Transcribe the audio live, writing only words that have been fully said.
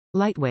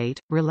Lightweight,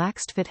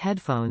 relaxed fit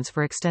headphones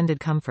for extended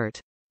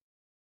comfort.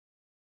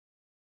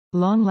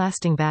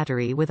 Long-lasting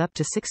battery with up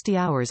to 60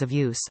 hours of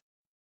use.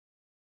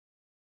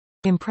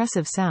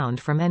 Impressive sound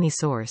from any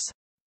source.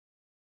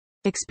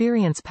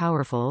 Experience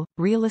powerful,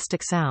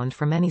 realistic sound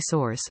from any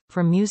source,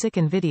 from music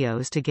and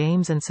videos to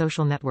games and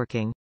social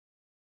networking.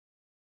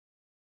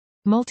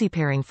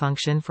 Multipairing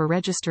function for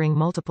registering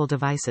multiple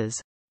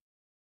devices.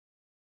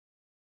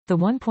 The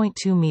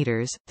 1.2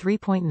 meters,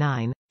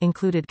 3.9,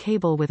 included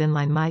cable with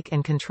inline mic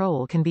and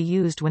control can be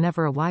used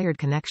whenever a wired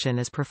connection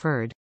is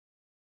preferred.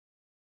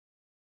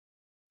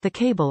 The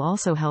cable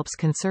also helps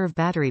conserve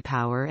battery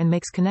power and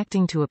makes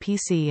connecting to a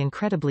PC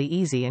incredibly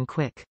easy and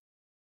quick.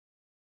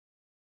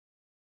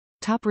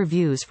 Top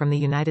reviews from the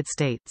United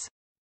States.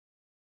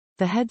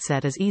 The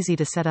headset is easy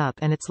to set up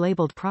and it's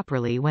labeled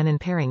properly when in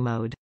pairing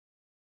mode.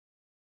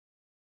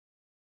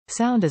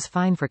 Sound is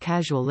fine for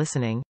casual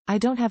listening. I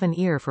don't have an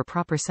ear for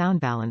proper sound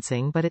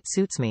balancing, but it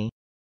suits me.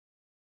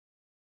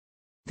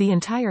 The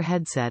entire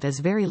headset is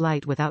very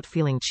light without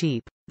feeling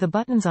cheap. The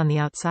buttons on the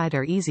outside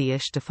are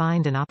easy-ish to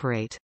find and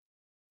operate.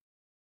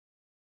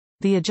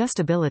 The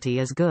adjustability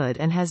is good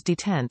and has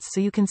detents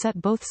so you can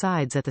set both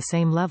sides at the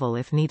same level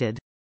if needed.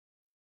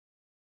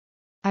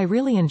 I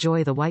really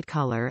enjoy the white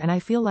color and I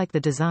feel like the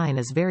design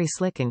is very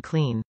slick and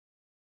clean.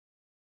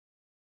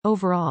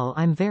 Overall,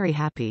 I'm very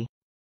happy.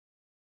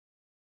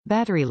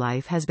 Battery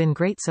life has been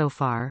great so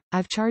far.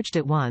 I've charged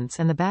it once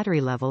and the battery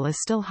level is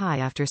still high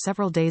after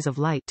several days of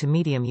light to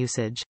medium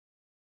usage.